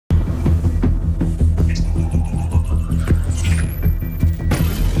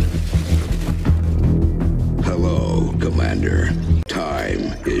Commander. Time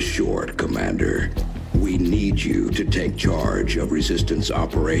is short, Commander. We need you to take charge of Resistance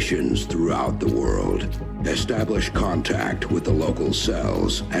operations throughout the world. Establish contact with the local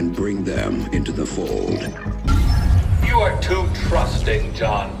cells and bring them into the fold. You are too trusting,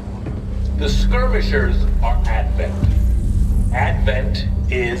 John. The skirmishers are Advent. Advent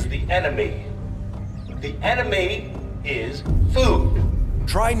is the enemy. The enemy is food.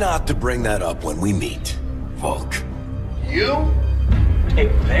 Try not to bring that up when we meet, Volk. You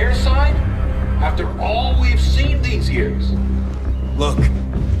take their side after all we've seen these years? Look,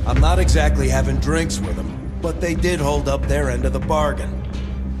 I'm not exactly having drinks with them, but they did hold up their end of the bargain.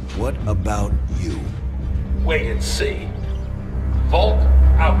 What about you? Wait and see. Volk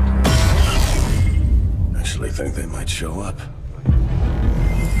out. Actually think they might show up.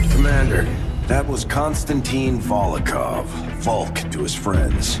 Commander, that was Konstantin Volokov, Volk to his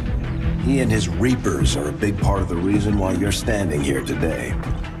friends. He and his Reapers are a big part of the reason why you're standing here today.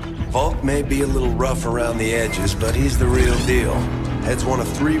 Volk may be a little rough around the edges, but he's the real deal. Heads one of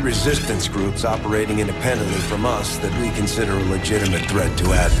 3 resistance groups operating independently from us that we consider a legitimate threat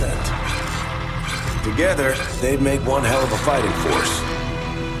to Advent. Together, they'd make one hell of a fighting force.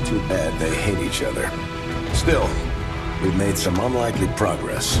 Too bad they hate each other. Still, we've made some unlikely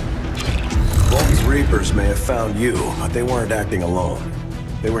progress. Volk's Reapers may have found you, but they weren't acting alone.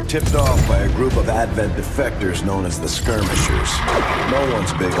 They were tipped off by a group of Advent defectors known as the Skirmishers. No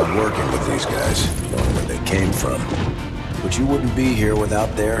one's big on working with these guys, knowing where they came from. But you wouldn't be here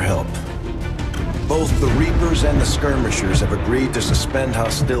without their help. Both the Reapers and the Skirmishers have agreed to suspend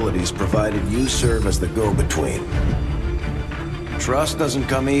hostilities provided you serve as the go-between. Trust doesn't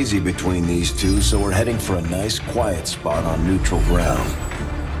come easy between these two, so we're heading for a nice, quiet spot on neutral ground.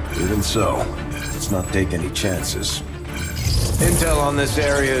 Even so, let's not take any chances. Intel on this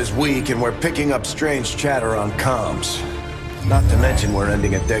area is weak, and we're picking up strange chatter on comms. Not to mention we're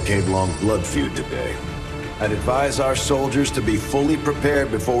ending a decade-long blood feud today. I'd advise our soldiers to be fully prepared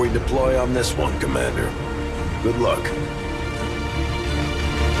before we deploy on this one, Commander. Good luck.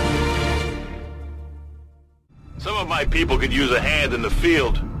 Some of my people could use a hand in the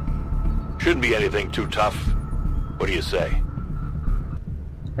field. Shouldn't be anything too tough. What do you say?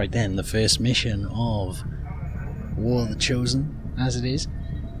 Right then, the first mission of War of the Chosen, as it is,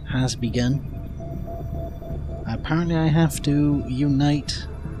 has begun. Apparently I have to unite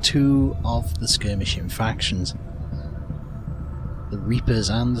 2 of the skirmishing factions. The Reapers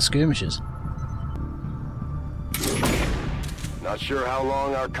and the Skirmishers. Not sure how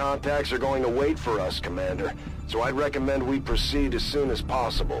long our contacts are going to wait for us, Commander, so I'd recommend we proceed as soon as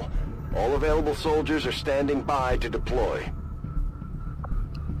possible. All available soldiers are standing by to deploy.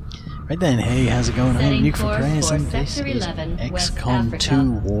 Right then, hey, how's it going? I'm Nuke for Prayers, and this Sector is 11, West XCOM Africa.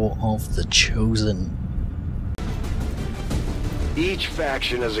 2 War of the Chosen. Each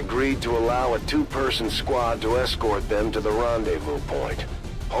faction has agreed to allow a 2-person squad to escort them to the rendezvous point.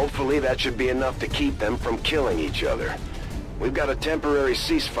 Hopefully that should be enough to keep them from killing each other. We've got a temporary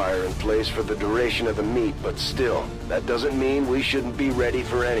ceasefire in place for the duration of the meet, but still, that doesn't mean we shouldn't be ready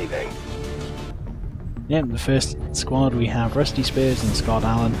for anything. Yep, the first squad we have Rusty Spears and Scott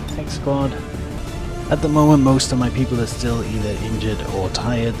Allen. Next squad. At the moment, most of my people are still either injured or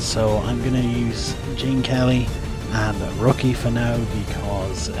tired, so I'm going to use Gene Kelly and Rookie for now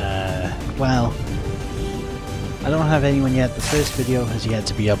because, well, I don't have anyone yet. The first video has yet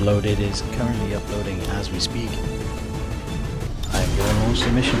to be uploaded. It is currently uploading as we speak. I'm going to launch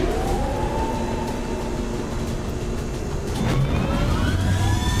the mission.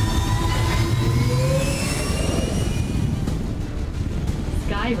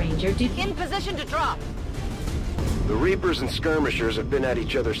 Sky Ranger in position to drop. The Reapers and Skirmishers have been at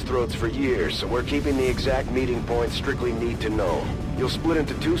each other's throats for years, so we're keeping the exact meeting point strictly need to know. You'll split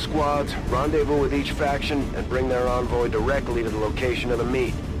into 2 squads, rendezvous with each faction, and bring their envoy directly to the location of the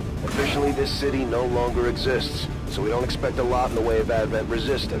meet. Officially, this city no longer exists, so we don't expect a lot in the way of Advent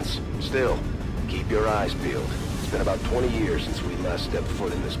resistance. Still, keep your eyes peeled. It's been about 20 years since we last stepped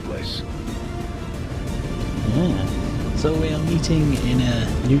foot in this place. Yeah. So we are meeting in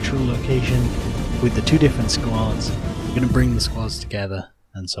a neutral location with the 2 different squads. We're going to bring the squads together,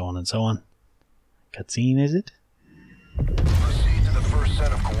 and so on and so on. Cutscene, is it? Proceed to the first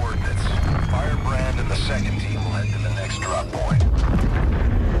set of coordinates. Firebrand and the second team will head to the next drop point.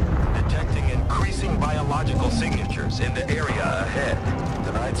 Detecting increasing biological signatures in the area ahead.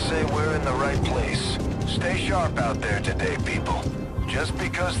 Then I'd say we're in the right place. Stay sharp out there today, people. Just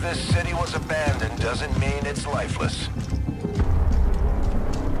because this city was abandoned doesn't mean it's lifeless.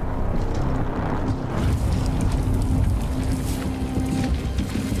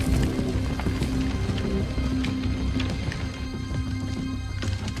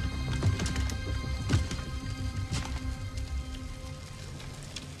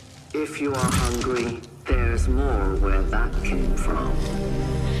 If you are hungry, there's more where that came from.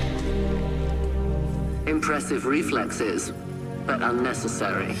 Impressive reflexes, but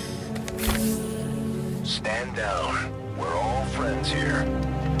unnecessary. Stand down. We're all friends here.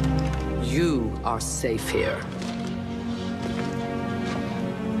 You are safe here.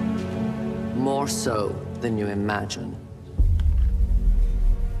 More so than you imagine.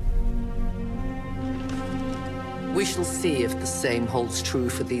 We shall see if the same holds true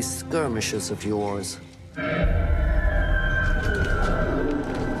for these skirmishers of yours.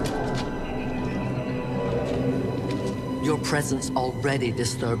 Your presence already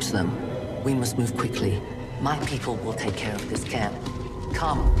disturbs them. We must move quickly. My people will take care of this camp.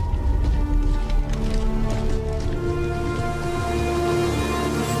 Come.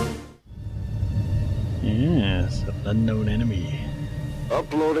 Yes, an unknown enemy.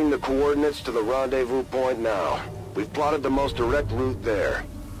 Uploading the coordinates to the rendezvous point now. We've plotted the most direct route there.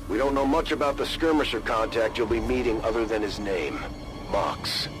 We don't know much about the skirmisher contact you'll be meeting other than his name.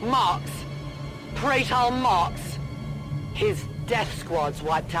 Mox. Mox? Praetor Mox? His death squads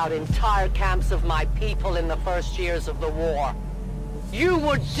wiped out entire camps of my people in the first years of the war. You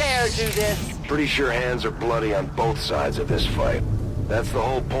would dare do this? Pretty sure hands are bloody on both sides of this fight. That's the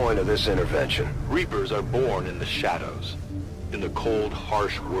whole point of this intervention. Reapers are born in the shadows, in the cold,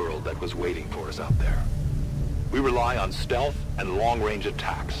 harsh world that was waiting for us out there. We rely on stealth and long-range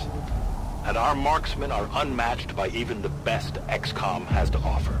attacks, and our marksmen are unmatched by even the best XCOM has to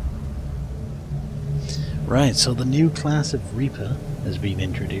offer. Right, so the new class of Reaper has been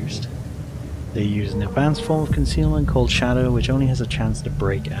introduced. They use an advanced form of concealment called Shadow, which only has a chance to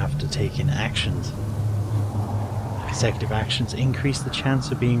break after taking actions. Consecutive actions increase the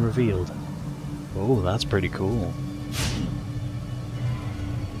chance of being revealed. Oh, that's pretty cool.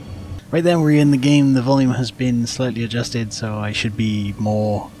 Right then, we're in the game. The volume has been slightly adjusted, so I should be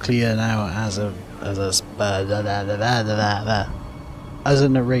more clear now as a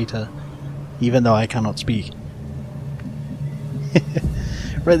narrator, even though I cannot speak.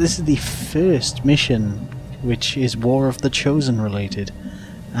 Right, this is the first mission, which is War of the Chosen related,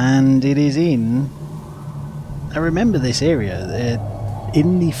 and it is in... I remember this area.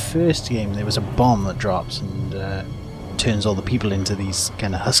 In the first game, there was a bomb that drops and turns all the people into these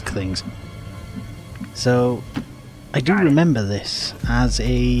kind of husk things. So I do remember this as an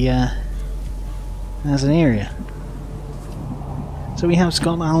area. So we have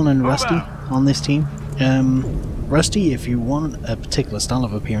Scott, Alan and Rusty on this team. Rusty, if you want a particular style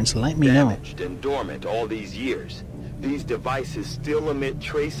of appearance, let me know. Damaged and dormant all these years, these devices still emit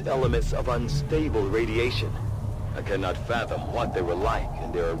trace elements of unstable radiation. I cannot fathom what they were like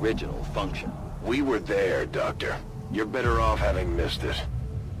in their original function. We were there, Doctor. You're better off having missed it.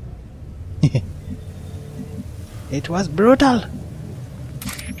 It was brutal!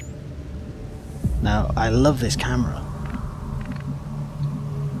 Now, I love this camera.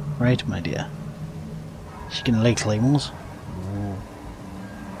 Right, my dear. She can lay claymores.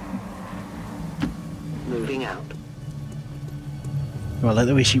 Moving out. Oh, I like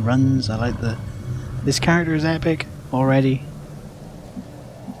the way she runs. I like the... This character is epic already.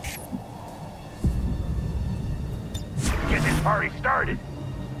 Get this party started.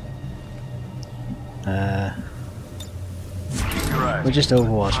 We're just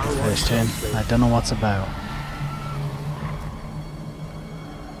Overwatch for the first turn. I don't know what's about.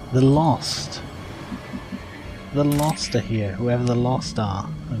 The Lost. The Lost are here. Whoever the Lost are.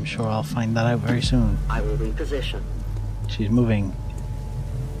 I'm sure I'll find that out very soon. I will reposition. She's moving.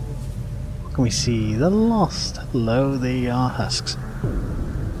 What can we see? The Lost. Hello, they are husks.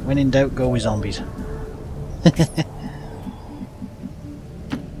 When in doubt, go with zombies.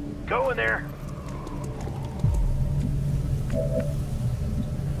 Go in there.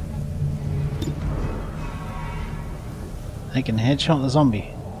 I can headshot the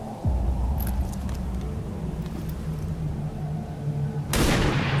zombie.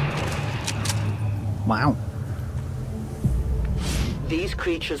 Wow. These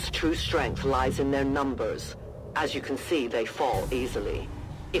creatures' true strength lies in their numbers. As you can see, they fall easily.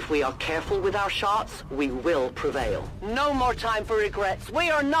 If we are careful with our shots, we will prevail. No more time for regrets. We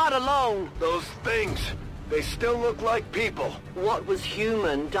are not alone. Those things, they still look like people. What was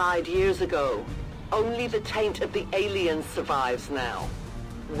human died years ago. Only the taint of the aliens survives now.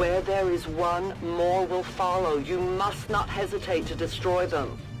 Where there is one, more will follow. You must not hesitate to destroy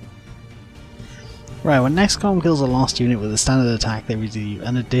them. Right, when XCOM kills a Lost unit with a standard attack, they receive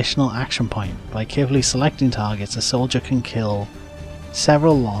an additional action point. By carefully selecting targets, a soldier can kill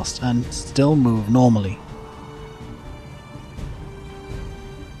several Lost and still move normally.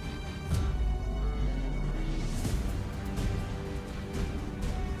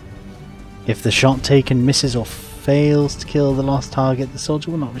 If the shot taken misses or fails to kill the lost target, the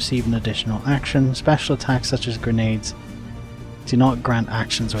soldier will not receive an additional action. Special attacks such as grenades do not grant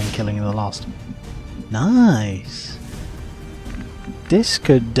actions when killing the lost. Nice! This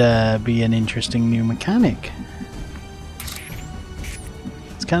could be an interesting new mechanic.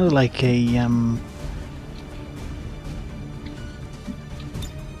 It's kind of like a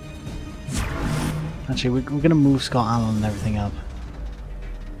actually, we're going to move Scott Allen and everything up.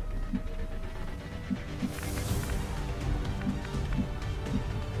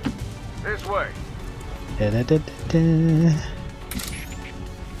 This way.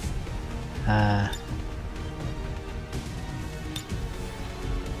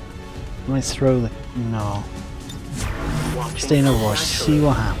 Might throw the... no. Stay in Overwatch, see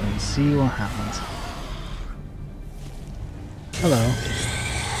what happens, see what happens. Hello.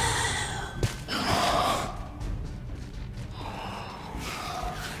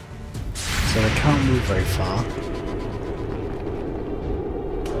 So they can't move very far.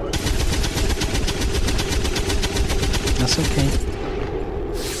 That's okay.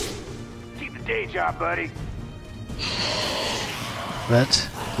 Keep the day job, buddy. But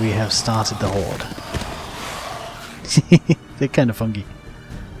we have started the horde. They're kind of funky.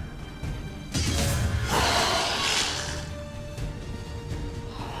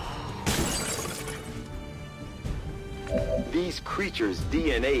 These creatures'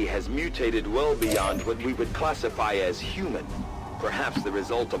 DNA has mutated well beyond what we would classify as human. Perhaps the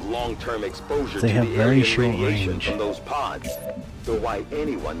result of long-term exposure They to have the very alien short radiation range. from those pods. Though why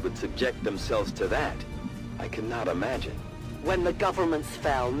anyone would subject themselves to that, I cannot imagine. When the governments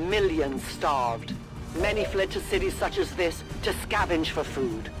fell, millions starved. Many fled to cities such as this to scavenge for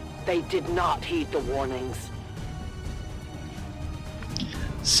food. They did not heed the warnings.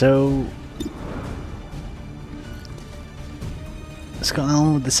 So... Scott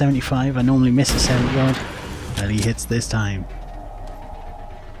Allen with the 75. I normally miss a 70 odd. Well, he hits this time.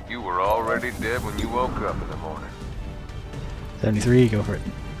 You were already dead when you woke up in the morning. 73, go for it.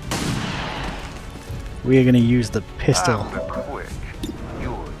 We are going to use the pistol. I'll be quick.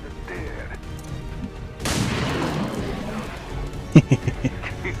 You're the dead.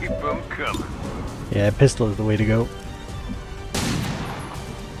 Keep them coming. Yeah, pistol is the way to go.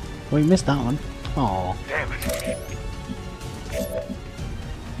 Oh, we missed that one. Aww. Damn it.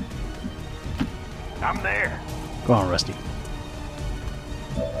 I'm there. Go on, Rusty.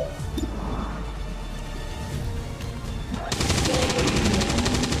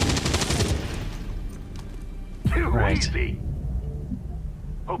 Too Right. easy.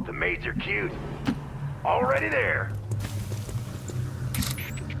 Hope the maids are cute. Already there.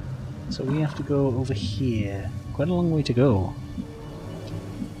 So we have to go over here. Quite a long way to go.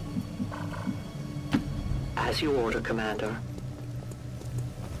 As you order, Commander.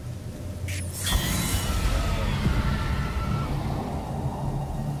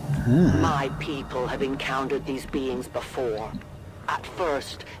 My people have encountered these beings before. At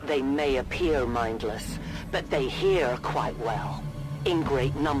first, they may appear mindless, but they hear quite well. In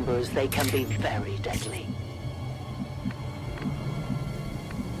great numbers, they can be very deadly.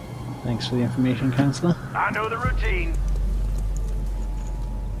 Thanks for the information, Counselor. I know the routine.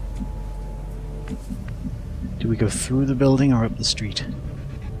 Do we go through the building or up the street?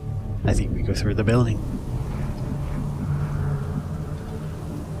 I think we go through the building.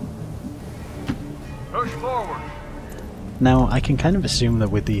 Push forward. Now, I can kind of assume that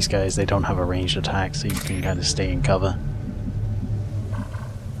with these guys they don't have a ranged attack, so you can kind of stay in cover.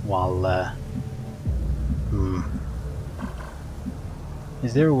 While,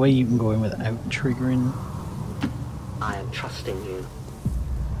 Is there a way you can go in without triggering? I am trusting you.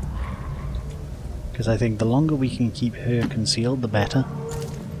 Because I think the longer we can keep her concealed, the better.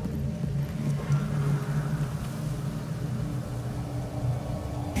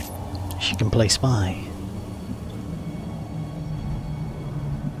 She can play spy.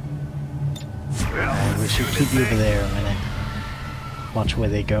 We should keep you over there a minute. Watch where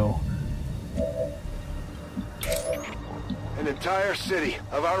they go. An entire city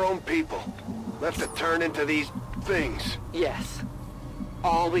of our own people left to turn into these things. Yes.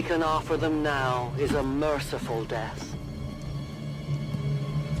 All we can offer them now is a merciful death.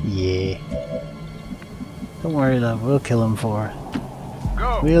 Yeah. Don't worry, love. We'll kill them for her.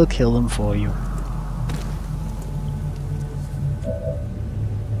 Go. We'll kill them for you.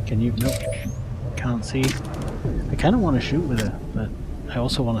 Can you? Nope. Can't see. I kind of want to shoot with her, but I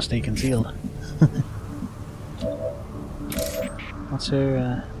also want to stay concealed. What's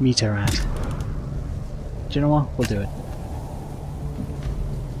her meter at? Do you know what? We'll do it.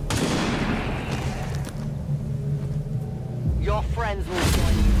 Your friends will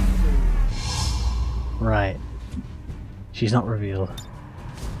join you soon. Right. She's not revealed.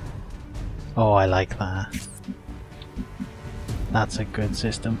 Oh, I like that. That's a good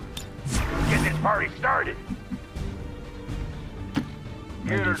system. Get this party started.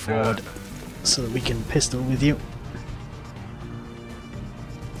 Move you forward so that we can pistol with you.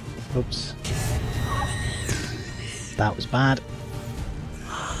 Oops. That was bad.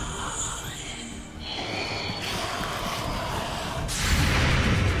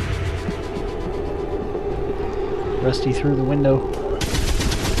 Rusty through the window.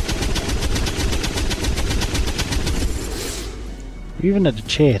 You even had a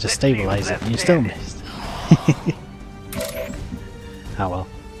chair to stabilize it and you still missed. Oh well.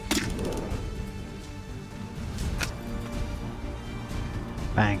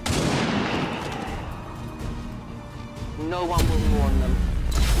 Bang. No one will warn them.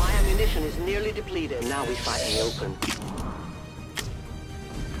 My ammunition is nearly depleted. Now we fight in the open.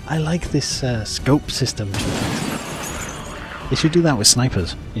 I like this scope system. They should do that with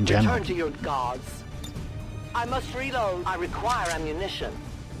snipers in general. Return to your guards. I must reload. I require ammunition.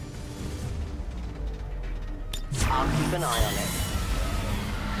 I'll keep an eye on it.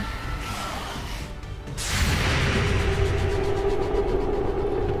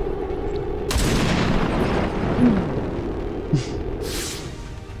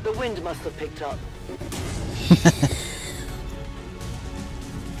 The wind must have picked up.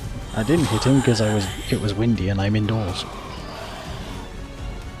 I didn't hit him because it was windy and I'm indoors.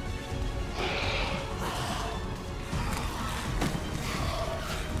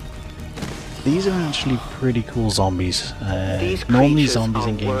 These are actually pretty cool zombies. Normally zombies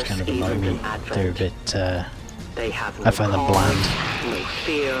in games kind of annoy me. They're a bit I find them bland. No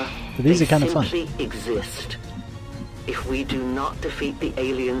fear. But these are kind of fun. Exist. If we do not defeat the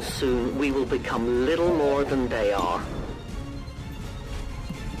aliens soon, we will become little more than they are.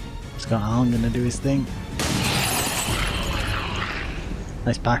 Scott Allen gonna do his thing.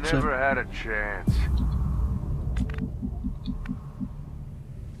 Nice backflip. Never had a chance.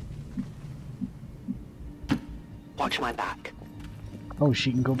 Watch my back. Oh,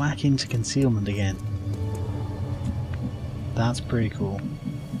 she can go back into concealment again. That's pretty cool.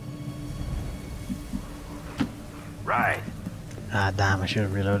 Right. Ah, damn, I should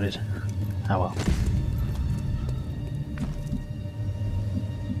have reloaded. Oh well.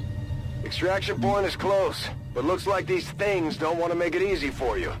 Extraction point is close, but looks like these things don't want to make it easy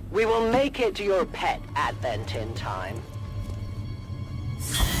for you. We will make it to your pet advent in time.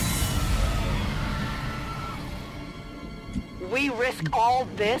 We risk all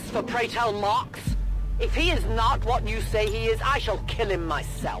this for pray tell Mox? If he is not what you say he is, I shall kill him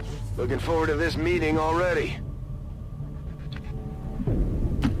myself. Looking forward to this meeting already.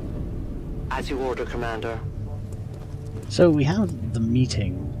 As you order, Commander. So we have the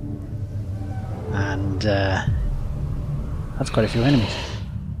meeting, and that's quite a few enemies.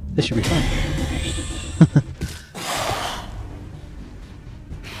 This should be fun.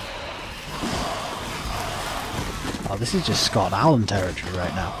 Oh, this is just Scott Allen territory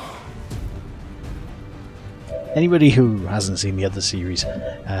right now. Anybody who hasn't seen the other series,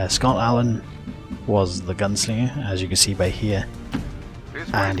 Scott Allen was the gunslinger, as you can see by here,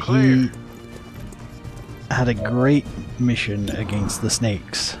 and he had a great mission against the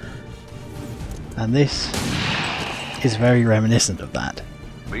snakes, and this is very reminiscent of that.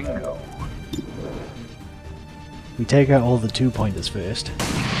 Bingo. We take out all the 2-pointers first.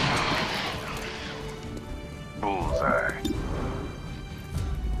 Bullseye.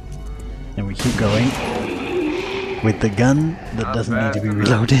 And we keep going with the gun that doesn't need to be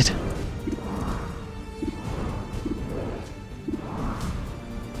reloaded.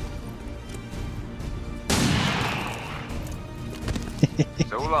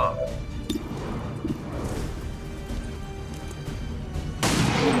 So long.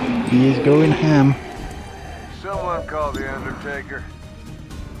 He is going ham. Someone call the Undertaker.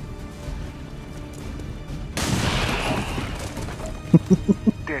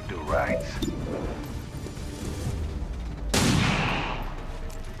 Dead to rights.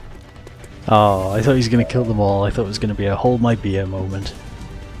 Oh, I thought he was going to kill them all. I thought it was going to be a hold my beer moment.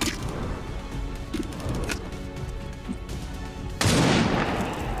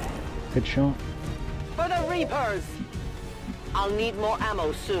 Good shot. For the Reapers! I'll need more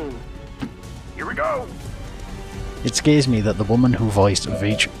ammo soon. Here we go. It scares me that the woman who voiced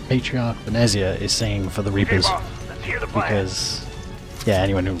Patriarch Venezia is saying for the Reapers. Okay, boss, let's hear the plan. Because, yeah,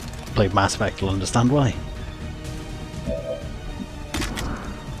 anyone who played Mass Effect will understand why.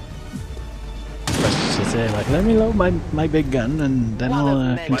 Just to say, like, let me load my big gun and then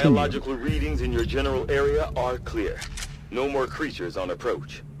I'll continue. Biological readings in your general area are clear. No more creatures on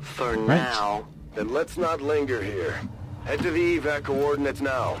approach. For now. Then let's not linger here. Head to the evac coordinates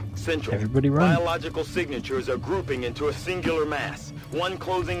now. Central. Everybody run. Biological signatures are grouping into a singular mass. One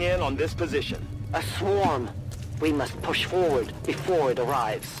closing in on this position. A swarm. We must push forward before it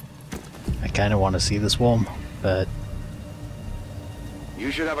arrives. I kind of want to see the swarm, but...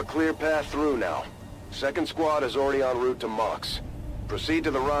 You should have a clear path through now. Second squad is already en route to Mox. Proceed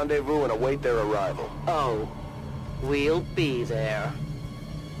to the rendezvous and await their arrival. Oh, we'll be there.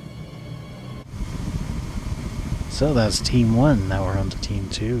 So that's Team 1, now we're on to Team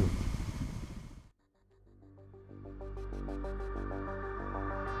 2.